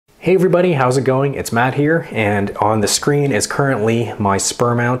Hey everybody, how's it going? It's Matt here, and on the screen is currently my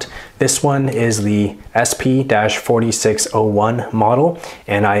spur mount. This one is the SP-4601 model,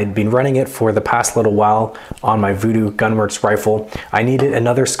 and I had been running it for the past little while on my Voodoo Gunworks rifle. I needed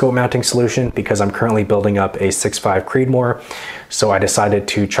another scope mounting solution because I'm currently building up a 6.5 Creedmoor, so I decided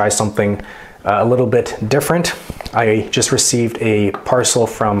to try something a little bit different. I just received a parcel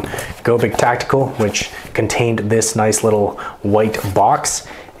from Gobic Tactical, which contained this nice little white box.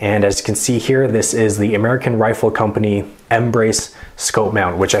 And as you can see here, this is the American Rifle Company M-Brace scope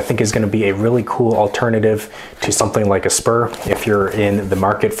mount, which I think is going to be a really cool alternative to something like a spur. If you're in the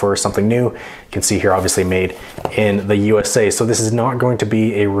market for something new, you can see here obviously made in the USA. So this is not going to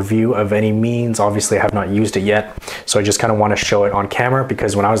be a review of any means. Obviously I have not used it yet. So I just kind of want to show it on camera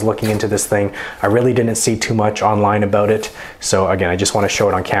because when I was looking into this thing, I really didn't see too much online about it. So again, I just want to show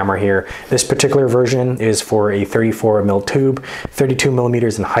it on camera here. This particular version is for a 34 mil tube, 32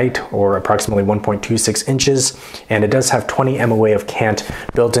 millimeters in height, or approximately 1.26 inches. And it does have 20 MOA of cant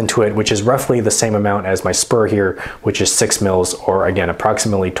built into it, which is roughly the same amount as my spur here, which is 6 mils, or again,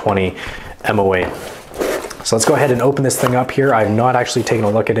 approximately 20 MOA. So let's go ahead and open this thing up here. I've not actually taken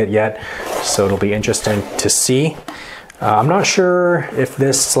a look at it yet, so it'll be interesting to see. I'm not sure if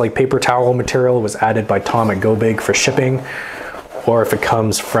this like paper towel material was added by Tom at Gobic for shipping, or if it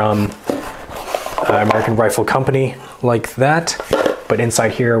comes from American Rifle Company like that. But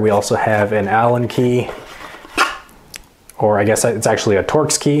inside here, we also have an Allen key, or I guess it's actually a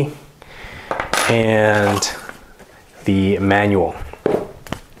Torx key, and the manual.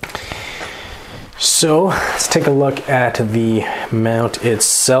 So let's take a look at the mount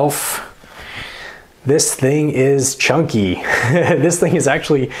itself. This thing is chunky. This thing is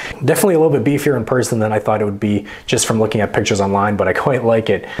actually definitely a little bit beefier in person than I thought it would be just from looking at pictures online, but I quite like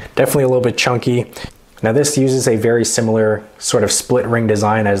it. Definitely a little bit chunky. Now this uses a very similar sort of split ring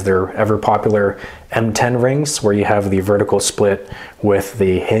design as their ever popular M10 rings, where you have the vertical split with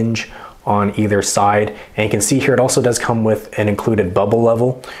the hinge on either side. And you can see here it also does come with an included bubble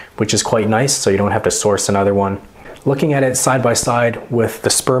level, which is quite nice, so you don't have to source another one. Looking at it side by side with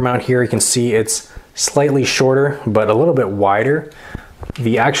the spur mount here, you can see it's slightly shorter, but a little bit wider.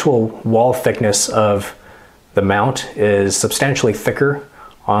 The actual wall thickness of the mount is substantially thicker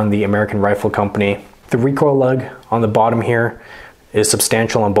on the American Rifle Company. The recoil lug on the bottom here is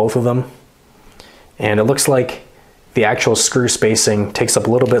substantial on both of them. And it looks like the actual screw spacing takes up a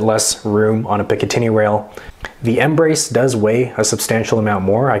little bit less room on a Picatinny rail. The M-Brace does weigh a substantial amount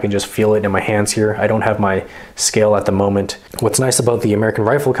more. I can just feel it in my hands here. I don't have my scale at the moment. What's nice about the American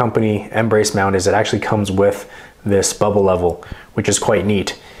Rifle Company M-Brace mount is it actually comes with this bubble level, which is quite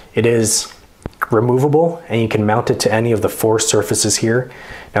neat. It is removable and you can mount it to any of the 4 surfaces here.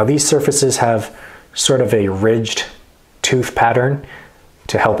 Now these surfaces have sort of a ridged tooth pattern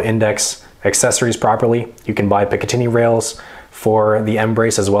to help index accessories properly. You can buy Picatinny rails for the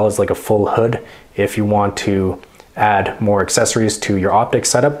M-Brace as well as like a full hood if you want to add more accessories to your optic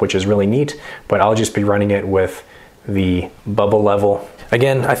setup, which is really neat, but I'll just be running it with the bubble level.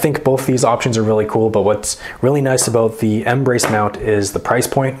 Again, I think both these options are really cool, but what's really nice about the M-Brace mount is the price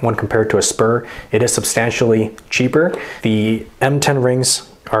point when compared to a spur. It is substantially cheaper. The M10 rings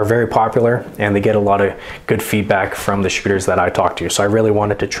are very popular and they get a lot of good feedback from the shooters that I talk to. So I really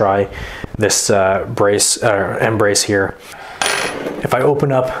wanted to try this M-Brace here. If I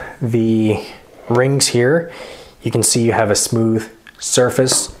open up the rings here, you can see you have a smooth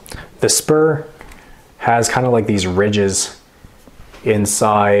surface. The spur has kind of like these ridges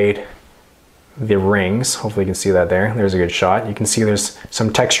inside the rings. Hopefully you can see that there. There's a good shot. You can see there's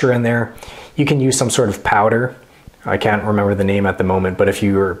some texture in there. You can use some sort of powder. I can't remember the name at the moment, but if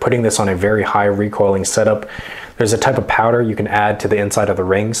you're putting this on a very high recoiling setup, there's a type of powder you can add to the inside of the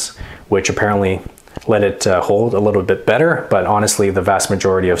rings, which apparently let it hold a little bit better. But honestly, the vast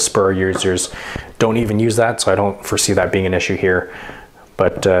majority of spur users don't even use that, so I don't foresee that being an issue here.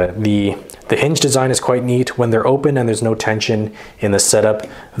 But the hinge design is quite neat. When they're open and there's no tension in the setup,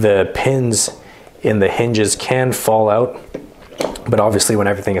 the pins in the hinges can fall out. But obviously when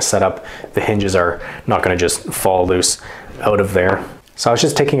everything is set up, the hinges are not going to just fall loose out of there. So I was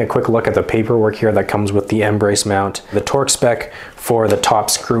just taking a quick look at the paperwork here that comes with the M-Brace mount. The torque spec for the top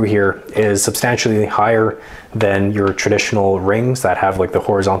screw here is substantially higher than your traditional rings that have like the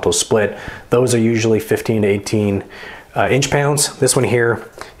horizontal split. Those are usually 15 to 18 inch-pounds. This one here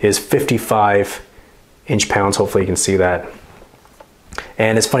is 55 inch-pounds. Hopefully you can see that.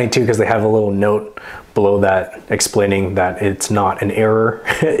 And it's funny too because they have a little note below that explaining that it's not an error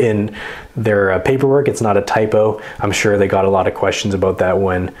in their paperwork. It's not a typo. I'm sure they got a lot of questions about that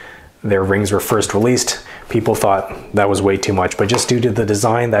when their rings were first released, people thought that was way too much, but just due to the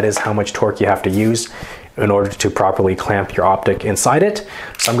design, that is how much torque you have to use in order to properly clamp your optic inside it.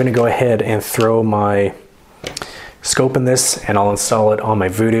 So I'm gonna go ahead and throw my scope in this and I'll install it on my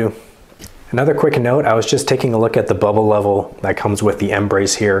Voodoo. Another quick note, I was just taking a look at the bubble level that comes with the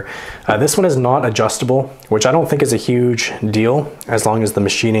M-brace here. This one is not adjustable, which I don't think is a huge deal. As long as the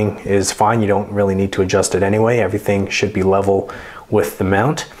machining is fine, you don't really need to adjust it anyway. Everything should be level with the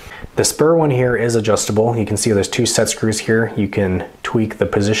mount. The spur one here is adjustable. You can see there's 2 set screws here. You can tweak the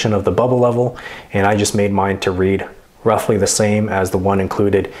position of the bubble level, and I just made mine to read roughly the same as the one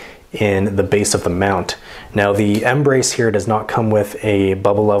included in the base of the mount. Now the M-brace here does not come with a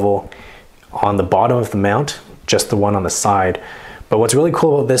bubble level on the bottom of the mount, just the one on the side. But what's really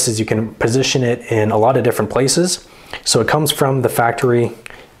cool about this is you can position it in a lot of different places. So it comes from the factory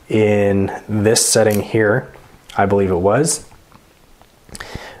in this setting here, I believe it was.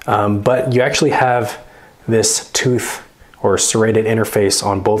 But you actually have this tooth or serrated interface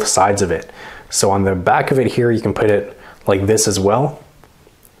on both sides of it. So on the back of it here, you can put it like this as well,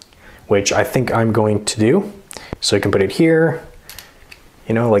 which I think I'm going to do. So you can put it here,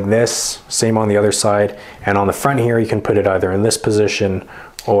 you know, like this, same on the other side. And on the front here, you can put it either in this position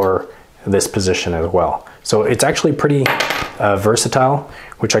or this position as well. So it's actually pretty versatile,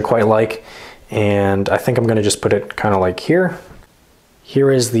 which I quite like. And I think I'm gonna just put it kind of like here.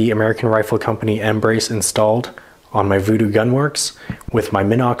 Here is the American Rifle Company M-brace installed on my Voodoo Gunworks with my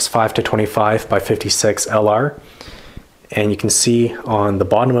Minox 5-25 by 56 LR. And you can see on the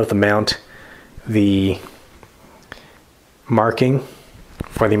bottom of the mount, the marking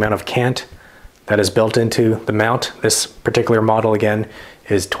for the amount of cant that is built into the mount. This particular model again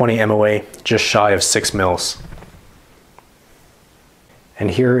is 20 MOA, just shy of 6 mils.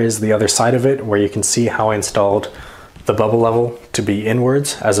 And here is the other side of it where you can see how I installed the bubble level to be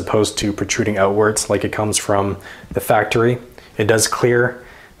inwards as opposed to protruding outwards like it comes from the factory. It does clear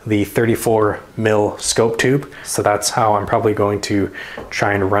the 34 mil scope tube, so that's how I'm probably going to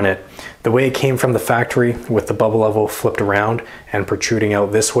try and run it. The way it came from the factory with the bubble level flipped around and protruding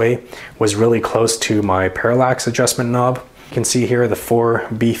out this way was really close to my parallax adjustment knob. You can see here the 4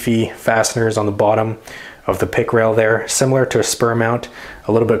 beefy fasteners on the bottom of the pick rail there, similar to a spur mount,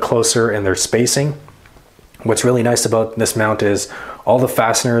 a little bit closer in their spacing. What's really nice about this mount is all the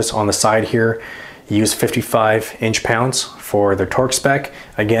fasteners on the side here use 55 inch-pounds for their torque spec.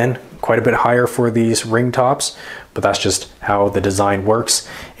 Again, quite a bit higher for these ring tops, but that's just how the design works.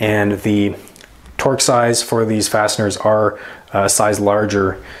 And the torque size for these fasteners are a size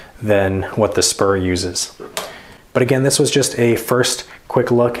larger than what the spur uses. But again, this was just a first quick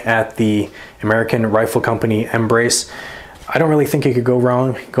look at the American Rifle Company M-brace. I don't really think you could go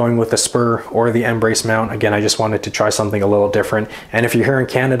wrong going with the spur or the M-brace mount. Again, I just wanted to try something a little different. And if you're here in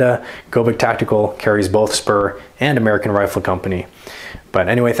Canada, Go Big Tactical carries both spur and American Rifle Company. But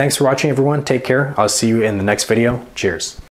anyway, thanks for watching everyone. Take care. I'll see you in the next video. Cheers.